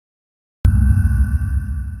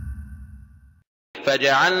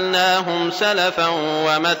فجعلناهم سلفا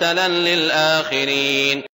ومثلا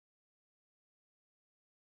للآخرين.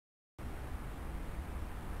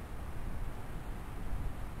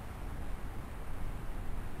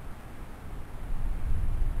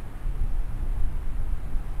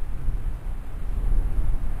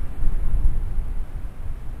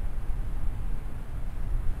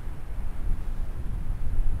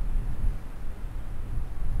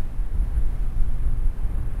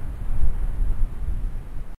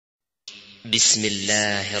 بسم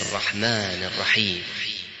الله الرحمن الرحيم.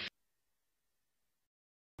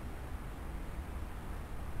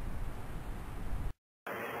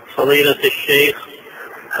 فضيلة الشيخ،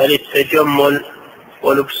 هل التجمل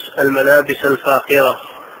ولبس الملابس الفاخرة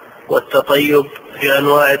والتطيب في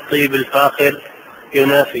أنواع الطيب الفاخر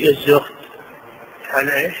ينافي الزهد؟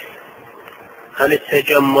 هل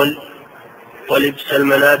التجمل ولبس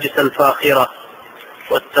الملابس الفاخرة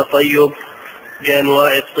والتطيب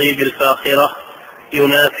بأنواع الطيب الفاخرة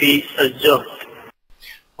ينافي الزهد؟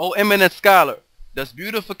 O eminent scholar, does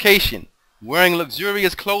beautification, wearing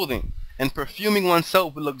luxurious clothing, and perfuming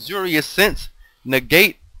oneself with luxurious scents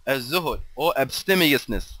negate Az-Zuhd or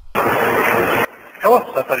Abstemiousness?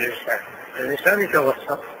 توسط الإنسان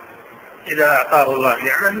يتوسط، إذا أعطاه الله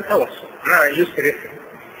نعمة يتوسط، ما يسرف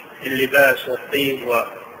اللباس والطيب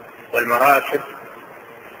والمراكب،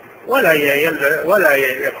 ولا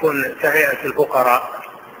يكون كهيئة الفقراء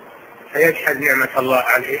فيجحد نعمة الله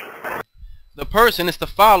عليه. The person is to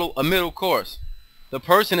follow a middle course. The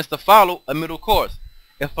person is to follow a middle course.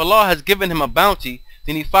 If Allah has given him a bounty,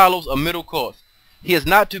 then he follows a middle course. He is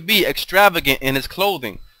not to be extravagant in his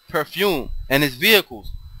clothing, perfume, and his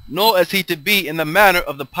vehicles, nor is he to be in the manner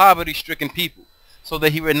of the poverty-stricken people, so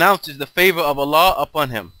that he renounces the favor of Allah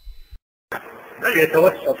upon him. بل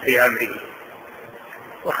يتوسط في أمره،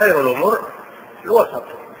 وخير الأمور الوسط.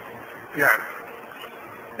 نعم،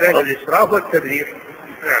 بين الإسراف والتبذير.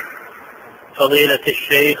 نعم. فضيلة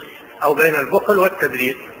الشيخ، أو بين البخل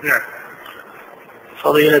والتبذير. نعم.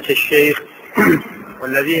 فضيلة الشيخ،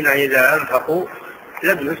 والذين إذا أنفقوا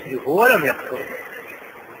لم يسرفوا ولم يقتروا،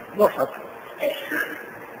 وسط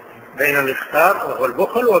بين الإخسار وهو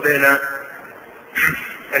البخل وبين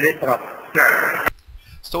الإسراف. نعم.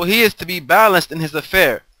 So he is to be balanced in his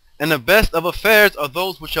affair, and the best of affairs are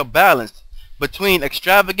those which are balanced between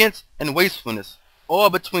extravagance and wastefulness, or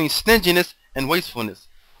between stinginess and wastefulness.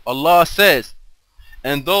 Allah says,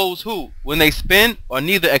 and those who, when they spend, are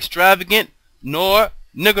neither extravagant nor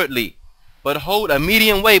niggardly, but hold a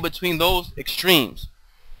medium way between those extremes.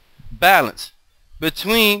 Balance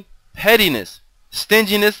between pettiness,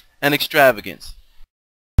 stinginess, and extravagance.